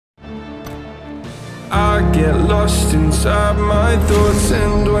I get lost inside my thoughts,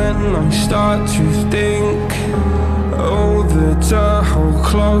 and when I start to think, oh, the tunnel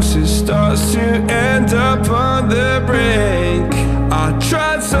close, it starts to end up on the brink. I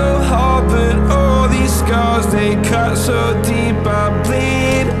tried so hard, but all these scars, they cut so deep, I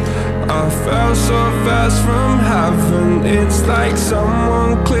bleed. I fell so fast from heaven, it's like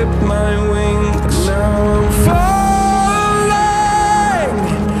someone clipped my wings. Now I'm falling,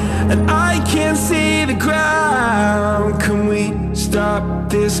 and I can't see the ground. Can we stop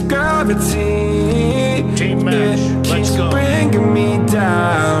this gravity? Team match, let's go. It keeps bringing me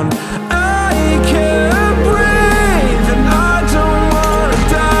down. I can't breathe, and I don't wanna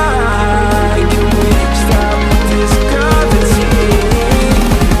die. Can we stop this gravity?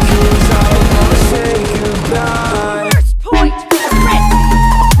 'Cause I wanna say goodbye. First point for the red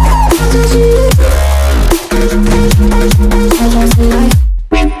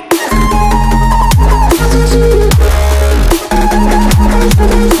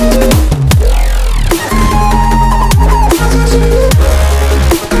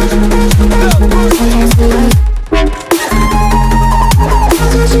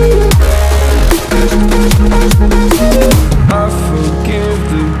I forgive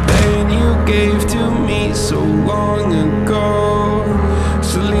the pain you gave to me so long ago.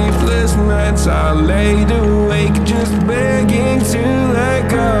 Sleepless nights I laid awake just begging to let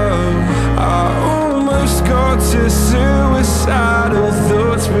go. I almost got to suicidal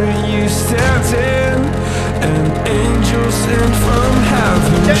thoughts, but you stepped in. An angel sent from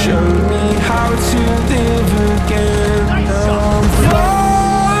heaven showed me how to live again. Now I'm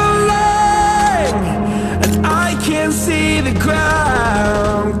falling, and I can't see the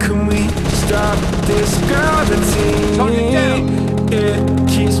ground. Can we stop this gravity? It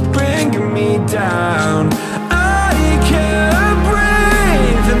keeps bringing me down. I can't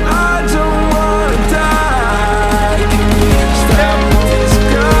breathe, and I don't wanna die. Can we stop this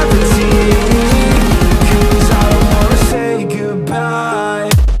gravity? 'Cause I don't wanna say goodbye.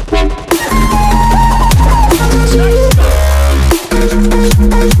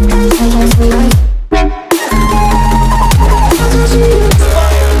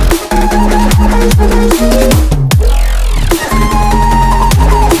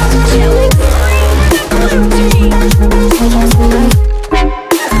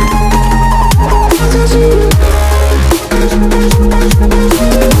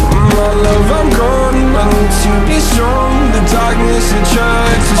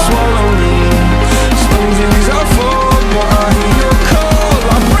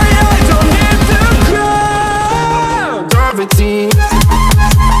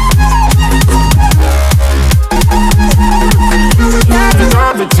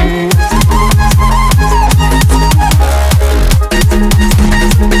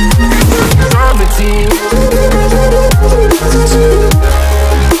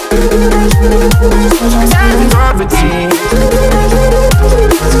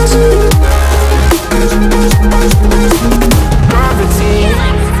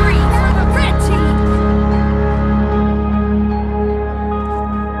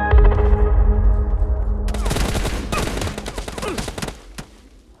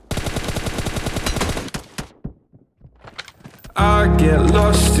 I get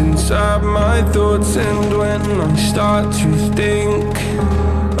lost inside my thoughts, and when I start to think,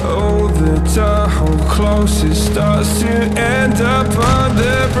 oh, the tunnel close, it starts to end up on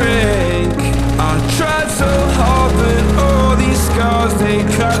the brink. I tried so hard, but all these scars, they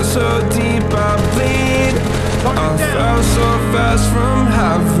cut so deep, I bleed. I fell so fast from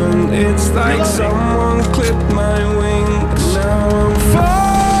heaven, it's like someone clipped my wings. Now I'm falling,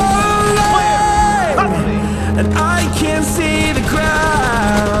 and I can't see the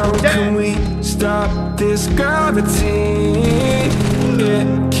ground. Can we stop this gravity? It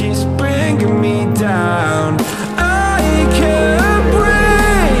keeps bringing me down. I can't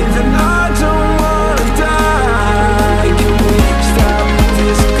breathe, and I don't wanna die. Can we stop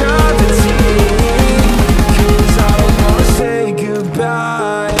this gravity? 'Cause I don't wanna say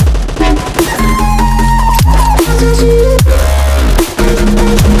goodbye.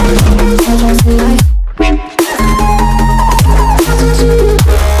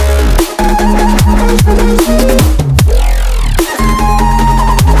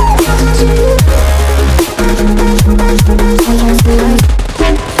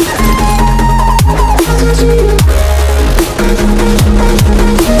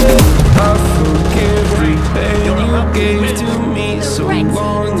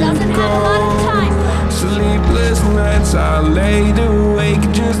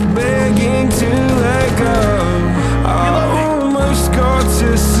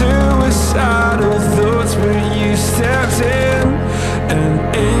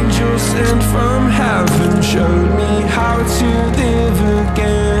 sent from heaven showed me how to live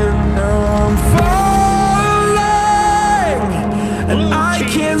again. Now I'm falling and I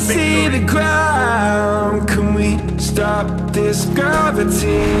can't see the ground. Can we stop this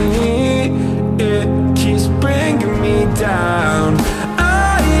gravity? It keeps bringing me down.